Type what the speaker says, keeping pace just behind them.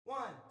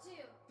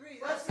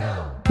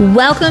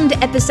Welcome to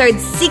episode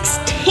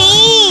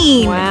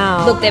 16.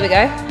 Wow. Look, there we go.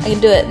 I can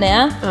do it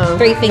now. Oh,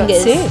 3 you got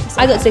fingers. 6.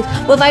 I got 6.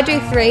 Well, if I do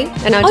 3.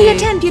 And I oh, do yeah,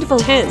 10. Beautiful.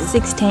 10.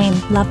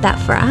 16. Love that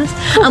for us.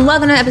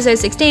 Welcome to episode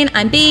 16.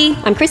 I'm B.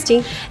 I'm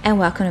Christy. And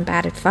welcome to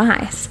Bad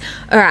Advice.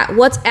 All right,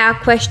 what's our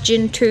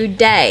question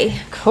today?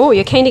 Cool.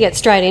 You're keen to get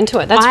straight into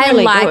it. That's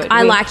really good.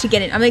 I like to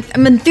get in.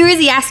 I'm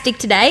enthusiastic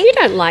today. You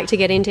don't like to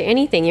get into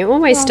anything. You're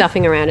always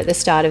stuffing around at the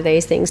start of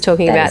these things,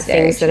 talking That about is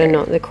very things that are true.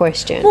 not the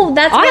question. Well,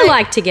 that's I really-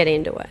 like to get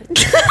into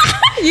it.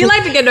 You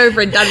like to get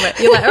over and done with.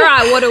 You're like, all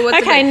right, what's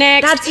Okay,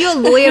 next. That's your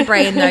lawyer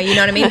brain, though. You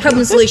know what I mean?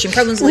 Problem solution.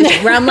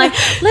 Where I'm like,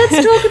 let's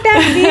talk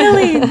about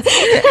feelings.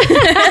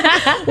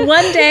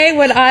 One day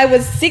when I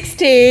was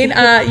 16,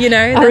 I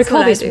that's recall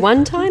what this I do.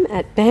 one time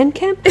at band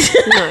camp.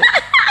 No.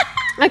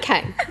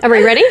 Okay. Are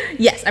we ready?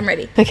 Yes, I'm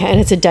ready. Okay, and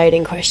it's a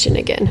dating question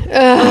again.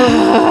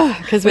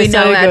 Because we're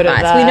so good advice.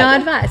 at that.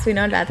 We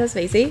know advice. That's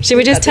easy. Should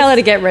we just tell her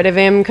to get rid of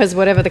him? Because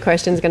whatever the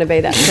question's going to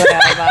be, that's what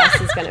our advice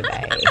is going to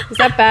be. Is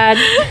that bad?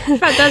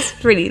 That's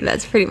pretty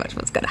much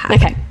what's going to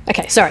happen.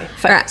 Okay. Sorry.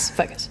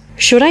 Focus.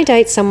 Should I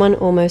date someone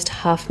almost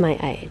half my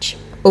age?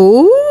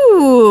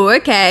 Ooh,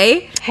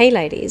 okay. Hey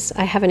ladies,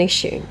 I have an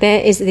issue. There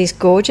is this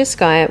gorgeous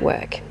guy at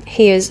work.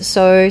 He is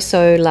so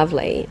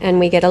lovely and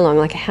we get along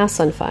like a house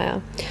on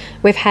fire.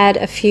 We've had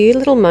a few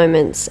little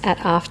moments at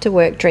after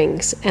work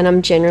drinks and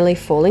I'm generally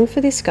falling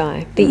for this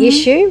guy. The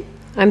issue,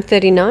 I'm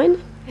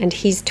 39 and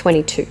he's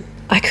 22.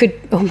 I could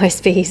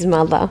almost be his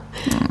mother.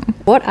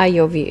 What are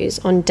your views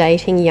on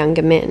dating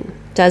younger men?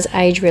 Does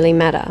age really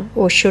matter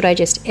or should I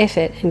just F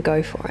it and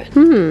go for it?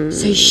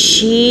 So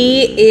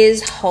she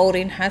is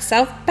holding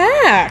herself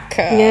back.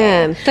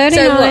 Yeah,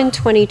 39,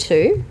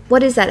 22.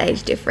 What is that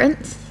age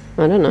difference?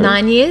 I don't know.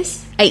 9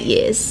 years? 8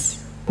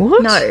 years?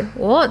 What? No.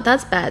 What?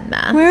 That's bad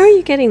math. Where are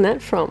you getting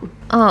that from?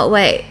 Oh,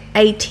 wait.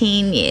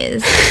 18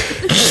 years.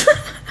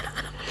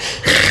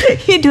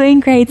 You're doing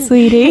great,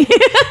 sweetie.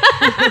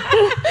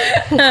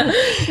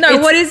 No,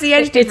 what is the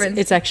age difference?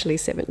 It's actually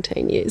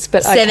 17 years,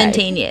 but okay.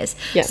 17 years.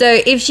 Yeah. So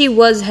if she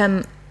was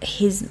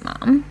his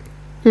mum,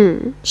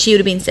 she would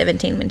have been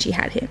 17 when she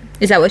had him.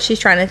 Is that what she's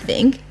trying to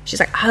think? She's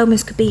like, I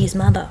almost could be his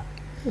mother.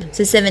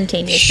 So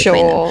 17 years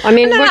between them. Sure. I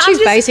mean, No, what she's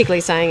I'm just-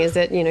 basically saying is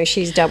that,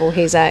 she's double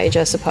his age,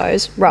 I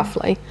suppose,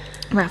 roughly.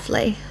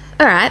 Roughly.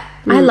 All right.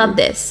 I love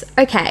this.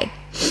 Okay.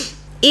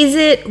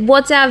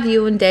 What's our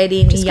view on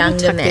dating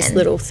younger Tuck men? this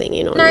little thing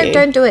in on No, you.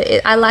 don't do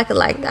it. I like it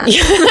like that.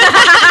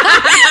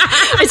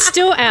 It's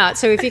still out,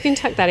 so if you can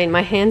tuck that in.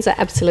 My hands are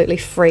absolutely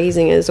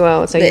freezing as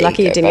well, so There you're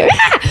lucky you you go, didn't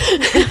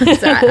go,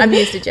 It's all right. I'm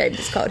used to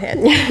James's cold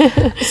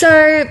hand.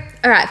 So,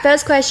 all right.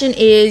 First question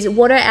is,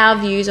 what are our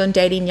views on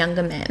dating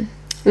younger men?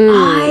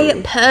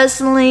 I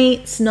personally,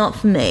 it's not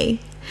for me.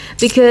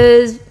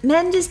 Because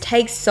men just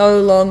take so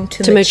long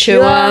to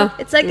mature.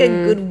 It's like a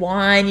good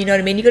wine, you know what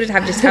I mean? You got to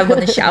just have them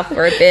on the shelf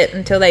for a bit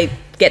until they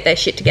get their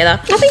shit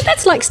together. I think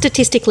that's like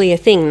statistically a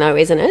thing though,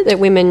 isn't it? That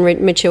women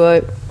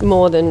mature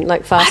more than,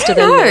 faster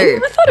than know.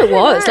 men. I thought it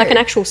was know. like an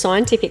actual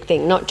scientific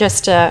thing, not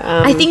just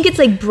I think it's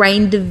like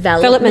brain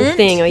development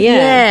thing, or yeah.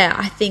 Yeah,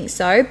 I think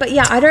so. But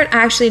yeah, I don't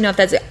actually know if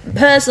that's a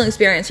personal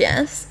experience,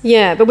 yes.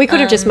 Yeah, but we could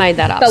have just made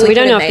that up. but So we we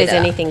don't could know have if made there's it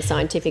up. anything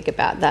scientific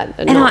about that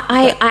or And not.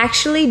 I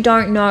actually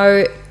don't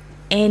know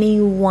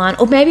anyone,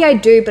 or maybe I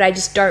do, but I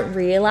just don't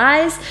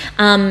realize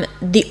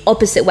the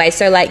opposite way.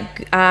 So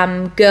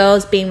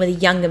girls being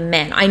with younger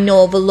men. I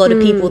know of a lot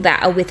of people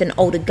that are with an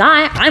older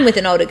guy. I'm with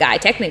an older guy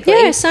technically.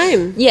 Yeah,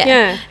 same.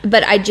 Yeah.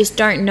 But I just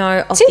don't know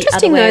of It's the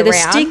interesting other way though, the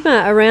around.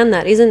 stigma around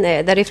that, isn't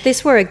there? That if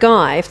this were a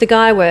guy, if the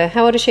guy were,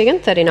 how old is she again?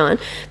 39.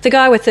 If the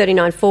guy were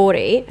 39,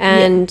 40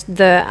 and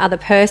the other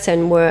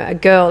person were a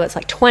girl that's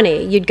like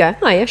 20, you'd go,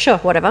 oh yeah, sure,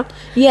 whatever.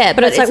 Yeah,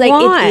 but it's like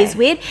why? it is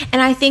weird.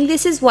 And I think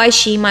this is why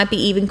she might be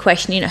even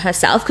questioning it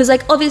herself. Because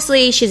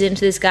obviously she's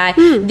into this guy.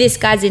 This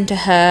guy's into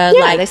her.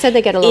 Yeah, they said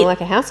they get along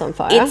like a house on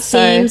fire. It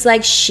seems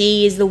like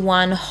she is the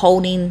one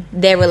holding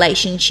their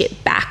relationship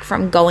back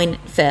from going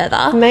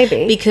further.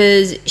 Maybe.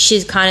 Because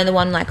she's kind of the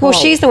one well,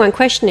 she's the one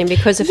questioning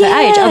because of her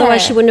age.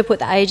 Otherwise, she wouldn't have put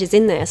the ages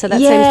in there. So that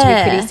seems to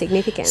be pretty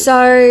significant.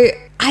 So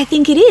I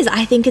think it is.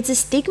 I think it's a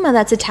stigma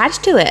that's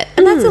attached to it.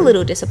 And that's a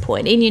little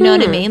disappointing. You know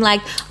what I mean?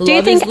 Like, do you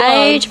love think is love.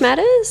 age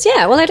matters?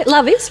 Yeah, well,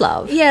 love is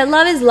love. Yeah,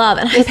 love is love.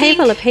 And I And think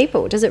people are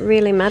people. Does it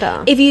really matter?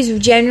 if you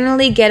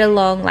generally get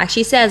along, like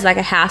she says, like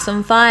a house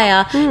on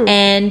fire,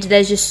 and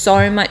there's just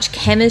so much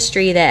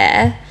chemistry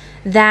there,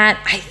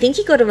 that I think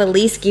you got to at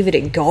least give it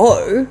a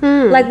go.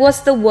 Like,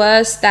 what's the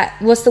worst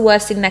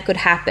thing that could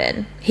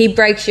happen? He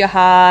breaks your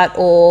heart,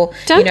 or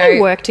Don't they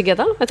work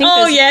together? I think.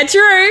 Oh there's- yeah,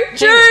 true.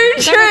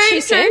 Is that what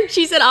she said?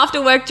 She said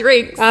after work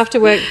drinks. After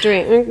work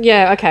drink.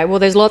 Yeah, okay. Well,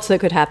 there's lots that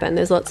could happen.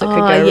 There's lots that could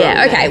go wrong.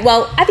 yeah, okay. there.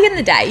 Well, at the end of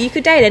the day, you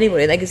could date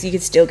anybody, because you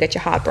could still get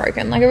your heart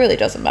broken. Like, it really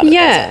doesn't matter.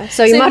 Yeah, does it?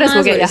 so you might as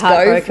well get your just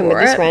heart go broken with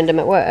for this it. random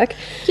at work.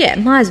 Yeah,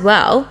 might as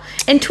well.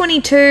 And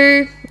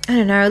 22, I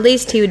don't know, at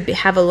least he would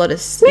have a lot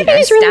of Maybe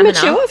he's really stamina.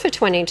 mature for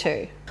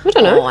 22. I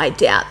don't know. Oh, I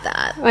doubt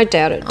that. I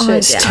doubt it too. I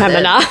doubt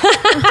Stamina.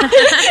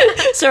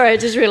 Sorry, I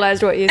just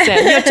realised what you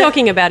said. You're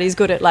talking about he's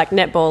good at like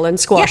netball and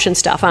squash and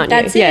stuff, aren't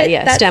That's you? it. Yeah.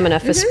 That's- Stamina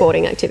for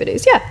sporting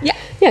activities. Yeah.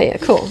 Yeah.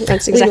 Cool.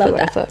 That's exactly love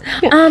what I that.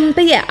 thought. Yeah.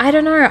 But yeah, I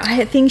don't know.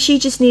 I think she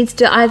just needs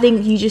to. I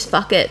think you just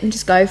fuck it and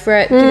just go for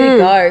it. Give it a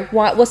go.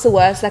 What's the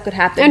worst that could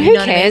happen? And You who know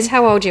what I mean? cares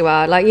how old you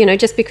are? Like,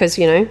 just because,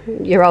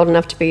 you're old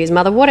enough to be his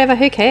mother, whatever,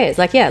 who cares?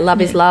 Like,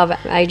 love is love,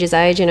 age is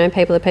age,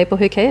 people are people,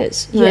 who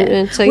cares? Yeah.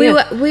 And so,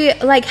 we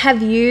like.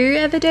 Have you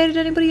ever dated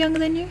anybody younger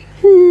than you?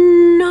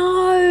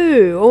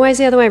 No, always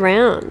the other way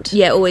around.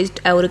 Yeah, always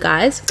older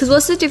guys. Because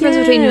what's the difference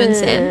between you and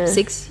Sam?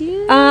 6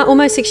 years?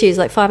 Almost 6 years,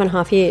 like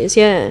 5.5 years,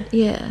 yeah.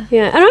 Yeah.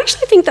 Yeah, and I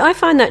actually think that I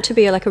find that to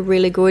be like a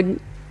really good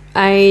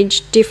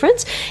age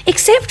difference,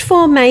 except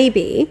for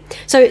maybe,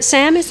 so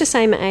Sam is the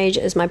same age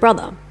as my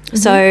brother.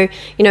 So,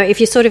 if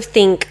you sort of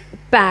think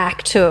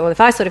back to, or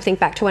if I sort of think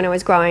back to when I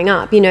was growing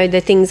up,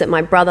 the things that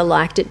my brother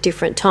liked at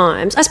different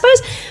times, I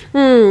suppose,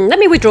 let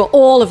me withdraw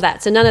all of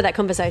that so none of that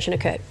conversation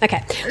occurred.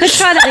 Okay, let's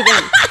try that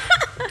again.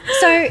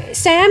 So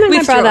Sam and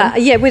Withdrawn. my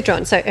brother,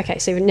 withdrawn. So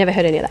you've never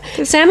heard any of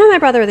that. Sam and my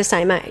brother are the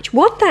same age.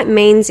 What that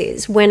means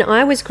is when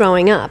I was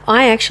growing up,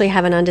 I actually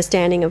have an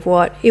understanding of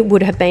what it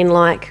would have been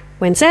like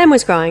when Sam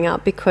was growing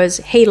up, because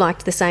he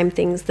liked the same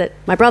things that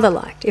my brother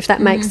liked, if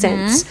that makes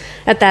sense,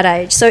 at that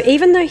age. So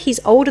even though he's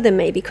older than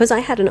me, because I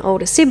had an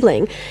older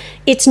sibling,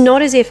 it's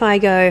not as if I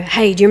go,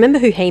 hey, do you remember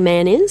who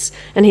He-Man is?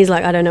 And he's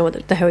like, I don't know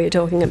what the hell you're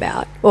talking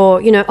about. Or,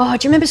 oh,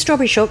 do you remember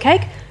Strawberry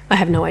Shortcake? I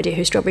have no idea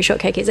who Strawberry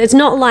Shortcake is. It's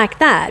not like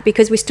that,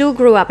 because we still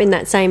grew up in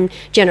that same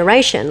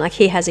generation. Like,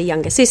 he has a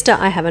younger sister,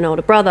 I have an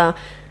older brother.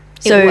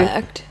 So, It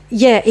worked.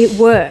 Yeah, it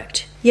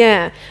worked.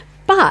 Yeah.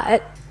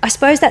 But I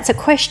suppose that's a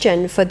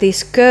question for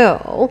this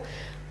girl,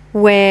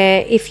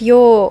 where if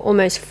you're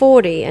almost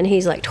 40 and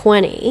he's like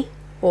 20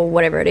 or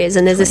whatever it is,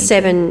 and there's a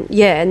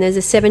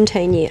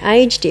 17-year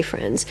age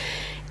difference,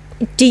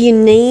 do you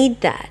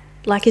need that?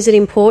 Like, is it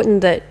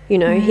important that,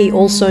 he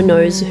also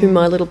knows who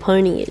My Little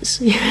Pony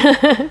is?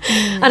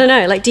 I don't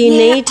know. Like, do you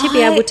need to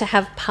be able to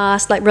have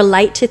past, like,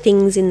 relate to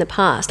things in the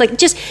past? Like,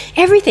 just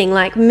everything,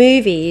 like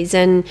movies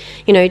and,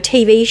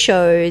 TV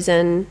shows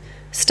and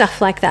stuff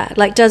like that.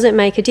 Like, does it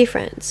make a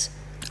difference?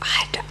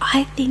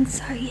 I think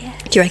so, yeah.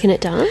 Do you reckon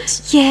it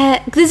does?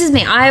 Yeah, this is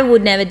me. I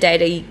would never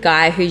date a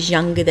guy who's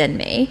younger than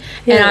me.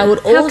 Yeah. And I would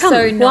How also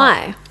come? not...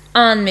 Why?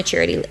 On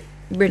maturity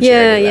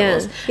Yeah.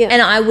 levels. Yeah.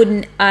 And I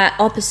wouldn't...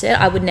 opposite,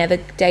 I would never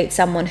date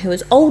someone who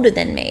is older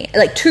than me.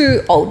 Like,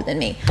 too older than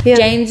me. Yeah.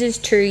 James is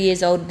 2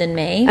 years older than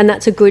me. And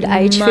that's a good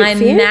age My fit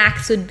for you?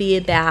 max would be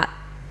about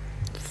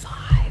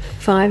 5.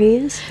 5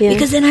 years? Yeah.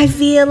 Because then I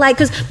feel like...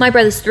 Because my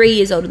brother's 3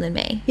 years older than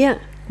me. Yeah.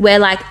 Where,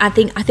 like, I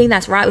think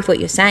that's right with what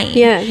you're saying.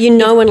 Yeah, you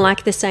know and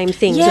like the same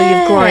things, or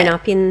Yeah. you've grown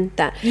up in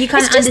that. You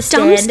kinda it's just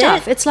dumb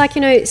understand stuff. it. It's like,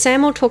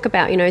 Sam will talk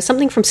about,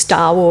 something from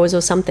Star Wars or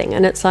something,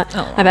 and it's like,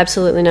 Oh. I have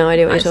absolutely no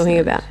idea what you're talking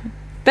about.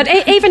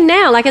 But even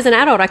now, like as an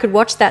adult, I could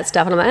watch that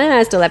stuff and I'm like,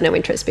 I still have no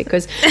interest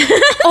because...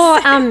 or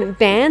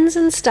bands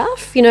and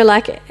stuff,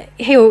 like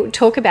he'll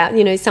talk about,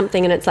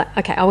 something and it's like,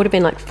 okay, I would have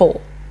been like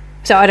 4.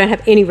 So I don't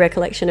have any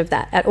recollection of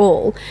that at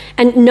all.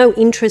 And no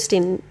interest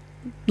in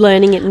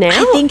learning it now.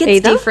 I think it's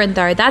either. different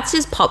though. That's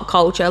just pop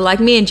culture.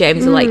 Like me and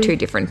James are like two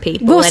different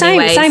people. Well,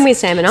 anyways. same with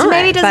Sam and so I.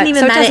 maybe it doesn't but-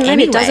 even so matter.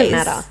 maybe it doesn't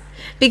anyways. matter.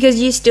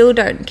 Because you still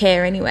don't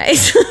care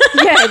anyways.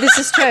 Yeah, this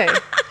is true.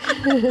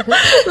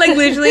 Like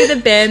literally the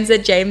bands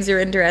that James are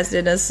interested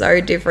in are so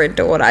different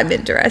to what I'm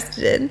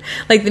interested in.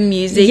 Like the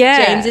music.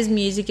 Yeah. James's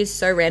music is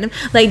so random.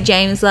 Like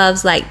James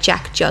loves like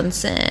Jack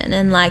Johnson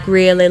and like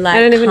really like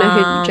I don't even know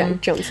calm- who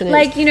Jack Johnson is.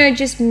 Like,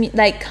 just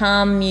like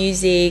calm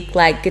music,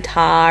 like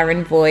guitar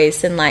and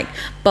voice and like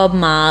Bob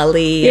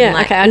Marley. Yeah, and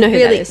like okay, I know who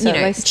that really, is, so you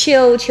know, at least-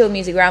 chill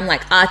music where I'm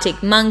like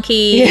Arctic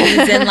Monkeys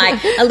and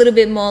like a little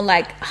bit more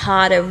like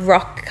harder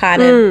rock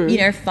kind of,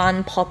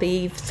 fun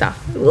poppy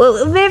stuff.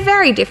 Well, they're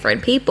very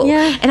different people.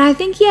 Yeah. And I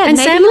think, and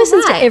maybe Sam you're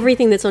listens right. to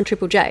everything that's on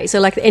Triple J. So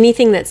like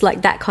anything that's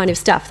like that kind of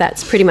stuff,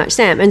 that's pretty much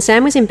Sam. And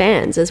Sam was in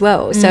bands as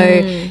well.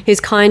 So he's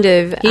kind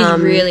of... He's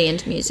really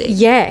into music.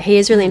 Yeah, he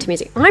is really into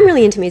music. I'm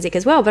really into music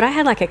as well, but I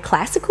had like a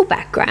classical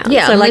background.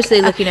 Yeah, so I'm like,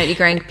 literally looking at your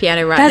grand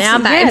piano right now,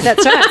 babe. Yeah,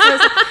 that's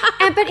right.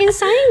 So but in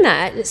saying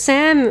that,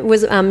 Sam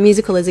was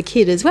musical as a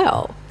kid as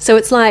well. So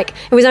it's like,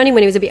 it was only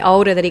when he was a bit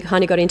older that he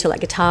kind of got into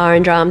like guitar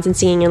and drums and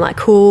singing and like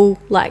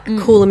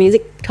cooler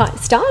music type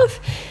stuff.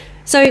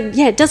 So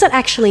yeah, does it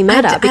actually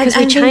matter? Because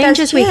we think change that's-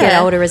 as we get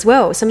older as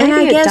well. So maybe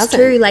and I it guess doesn't.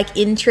 too, like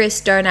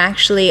interests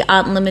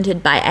aren't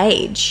limited by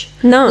age.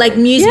 No. like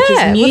music Yeah, is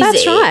well, music.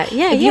 that's right.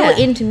 Yeah, if yeah. you're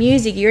into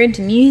music, you're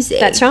into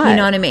music. That's right. You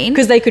know what I mean?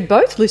 Because they could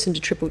both listen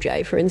to Triple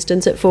J, for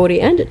instance, at 40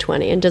 and at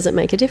 20, and does it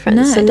make a difference?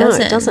 No, So it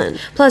doesn't. doesn't.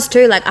 Plus,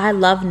 too, like I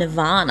love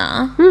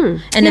Nirvana,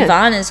 and yeah.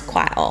 Nirvana's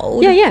quite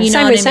old. Yeah, You know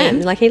same what with I Sam.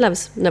 mean? Like he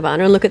loves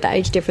Nirvana, and look at the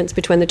age difference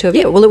between the two of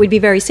you. Well, it would be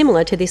very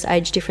similar to this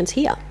age difference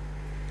here.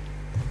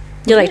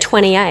 You're like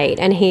 28,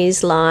 and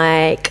he's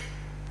like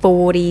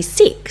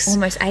 46.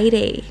 Almost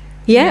 80.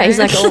 Yeah, you know? he's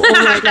like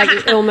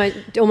almost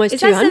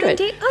Is that 200.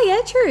 17? Oh yeah,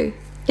 true.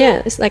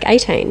 Yeah, it's like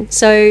 18.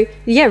 So,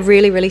 yeah,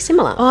 really, really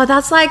similar. Oh,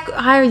 that's like,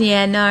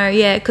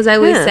 because I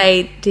always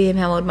say, damn,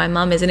 how old my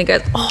mum is, and it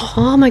goes,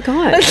 Oh my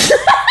God.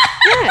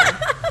 Yeah.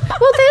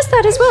 Well, there's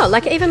that as well.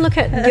 Like, even look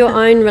at your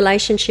own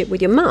relationship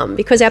with your mum,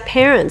 because our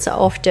parents are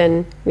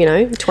often,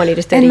 20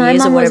 to 30 and my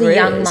years or mum was whatever a it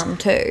young is. mum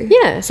too.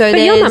 Yeah. So but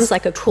there's your mum's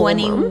like a cool mum.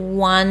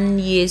 21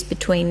 years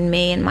between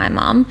me and my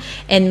mum,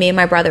 and me and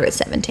my brother is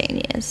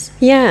 17 years.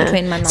 Yeah.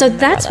 Between my mum so and my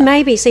that's brother.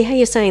 maybe, see how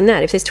you're saying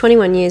that. If there's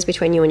 21 years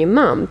between you and your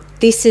mum,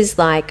 this is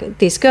like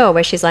this girl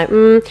where she's like,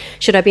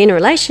 should I be in a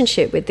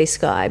relationship with this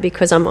guy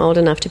because I'm old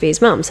enough to be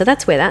his mum? So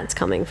that's where that's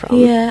coming from.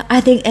 Yeah, I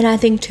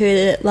think too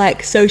that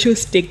like social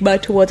stigma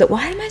towards it.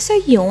 Why am I so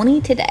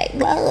yawny today? I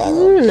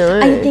don't know.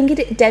 I think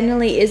it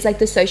definitely is like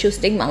the social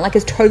stigma. Like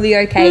it's totally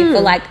okay for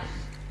like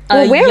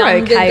we're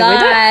younger okay with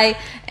guy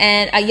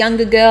and a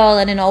younger girl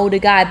and an older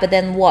guy, but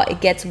then what? It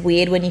gets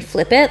weird when you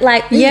flip it.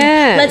 Like,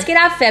 let's get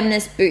our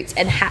feminist boots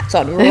and hats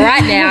on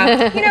right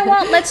now. You know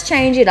what? Let's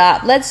change it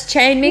up. Let's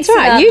mix it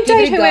up. You give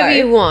date it a whoever go.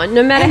 you want,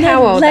 no matter And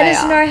how then old let they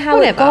us are. know how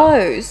Whatever.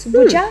 it goes,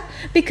 would ya?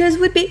 Because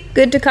it would be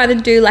good to kind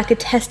of do like a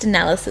test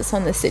analysis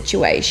on the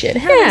situation.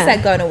 How is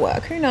that going to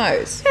work? Who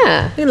knows?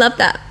 Yeah. We love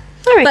that.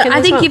 I reckon But I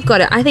as think well. you've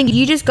got it. I think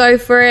you just go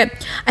for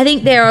it. I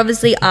think there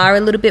obviously are a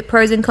little bit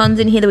pros and cons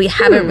in here that we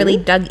haven't really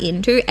dug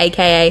into,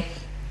 aka,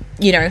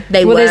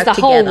 they Well, work there's the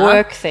together. whole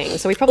work thing,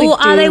 so we probably Or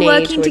do are they need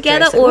working to together,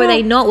 address it. or are Well,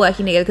 they not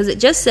working together? Because it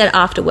just said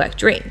after work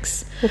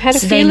drinks. We've had a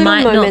So few they little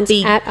might not moments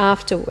be. at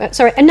after.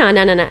 Sorry, no.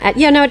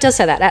 It does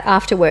say that at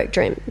after work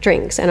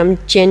drinks, and I'm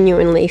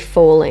genuinely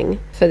falling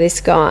for this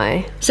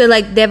guy. So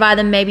like they've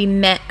either maybe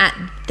met at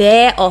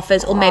their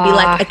office or maybe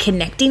like a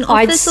connecting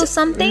office or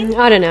something.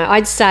 I don't know.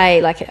 I'd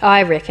say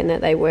I reckon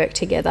that they work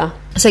together.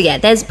 So yeah,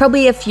 there's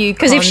probably a few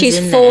Because if cons she's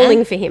in falling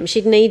there. for him,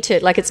 she'd need to,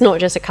 it's not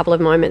just a couple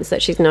of moments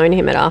that she's known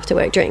him at after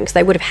work drinks.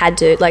 They would have had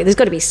to, there's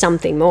got to be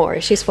something more.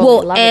 If she's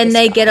falling in love with and this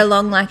they guy. get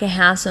along like a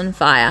house on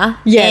fire.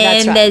 Yeah, and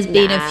that's right. there's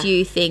been Nah. a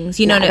few things,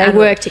 Nah, no, they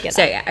work together.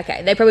 So yeah,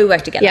 okay, they probably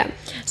work together. Yeah.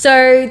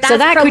 So that's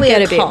that could probably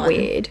get a bit con.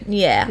 weird.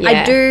 Yeah. Yeah.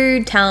 I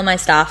do tell my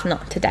staff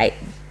not to date.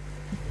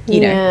 We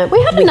had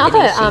with another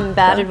an issue,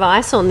 bad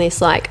advice on this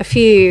a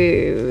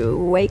few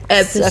weeks,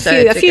 Episodes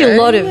a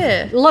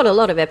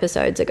lot of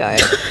episodes ago.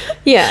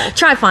 Yeah,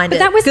 Try find it.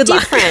 That was Good luck.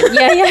 different.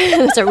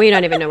 Yeah. So we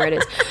don't even know where it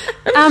is.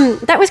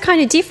 That was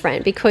kind of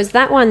different because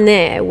that one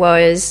there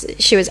was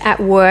she was at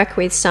work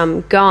with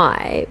some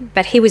guy,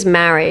 but he was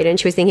married, and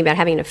she was thinking about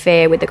having an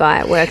affair with the guy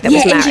at work that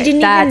was married. And she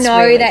didn't That's even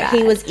know really that he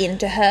bad. was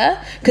into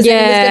her because it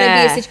was going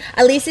to be a situation.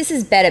 At least this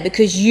is better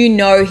because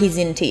he's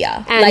into you,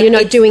 And you're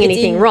not doing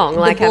anything wrong,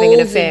 like having an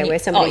affair where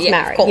somebody's of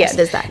married. course. Yeah,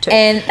 there's that too.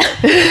 And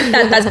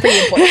that's pretty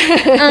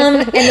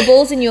important. And the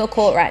ball's in your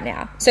court right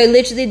now. So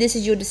literally, this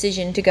is your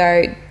decision to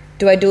go.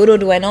 Do I do it or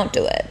do I not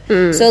do it?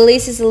 So at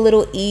least it's a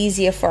little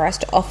easier for us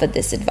to offer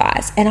this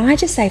advice. And I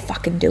just say,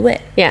 fucking do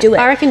it. Yeah, do it.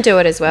 I reckon do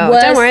it as well.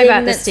 Worst Don't worry thing about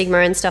the that's- stigma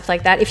and stuff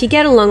like that. If you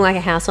get along like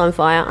a house on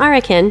fire, I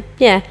reckon,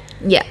 yeah.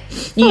 Yeah, you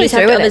Follow just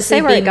have through to with it. obviously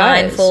See where be it goes.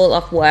 mindful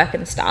of work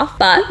and stuff.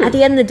 But at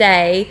the end of the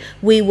day,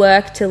 we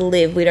work to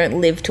live. We don't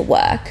live to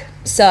work.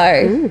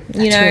 So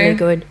That's really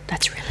good.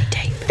 That's really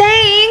deep.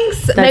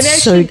 Thanks.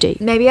 That's so deep.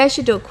 Maybe I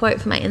should do a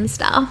quote for my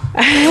Insta.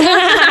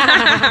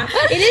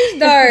 It is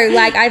though.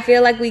 I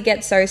feel like we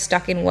get so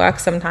stuck in work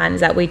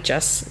sometimes that we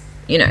just,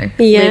 live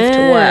to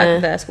Yeah.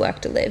 work versus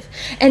work to live,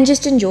 and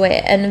just enjoy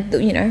it. And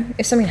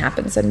if something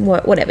happens, then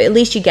whatever. At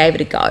least you gave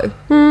it a go.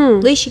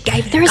 At least you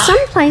gave it. There a are go.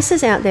 some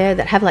places out there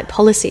that have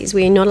policies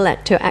where you're not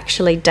allowed to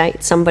actually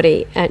date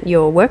somebody at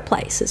your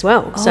workplace as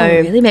well. Oh, So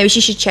really? Maybe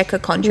she should check her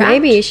contract.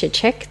 maybe you should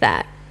check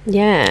that.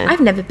 Yeah.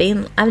 I've never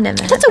had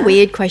That's a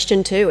weird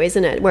question too,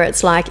 isn't it? Where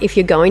it's if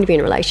you're going to be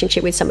in a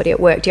relationship with somebody at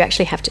work, do you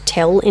actually have to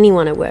tell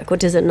anyone at work, or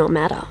does it not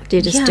matter? Do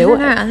you just do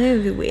it? I think it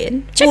would be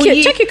weird.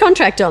 Check your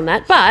contract on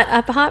that. But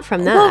apart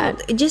from Well,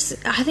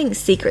 that, I think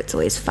secret's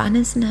always fun,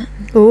 isn't it?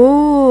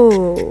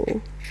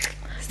 ooh.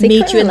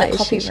 Meet you in the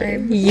relationship. coffee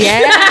room.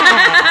 Yeah.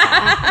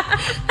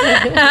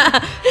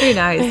 Who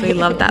knows? We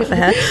love that for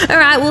her. All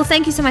right. Well,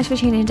 thank you so much for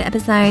tuning into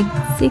episode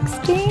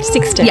 16.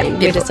 16. Yeah, We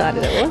beautiful.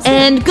 decided it was.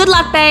 And good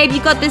luck, babe.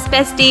 You got this,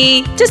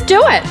 bestie. Just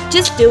do it.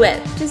 Just do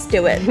it. Just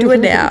do it. Do it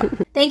now.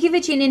 Thank you for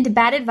tuning in to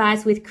Bad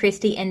Advice with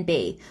Christy and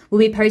B. We'll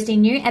be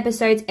posting new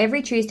episodes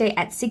every Tuesday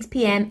at 6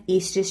 p.m.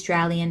 East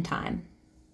Australian time.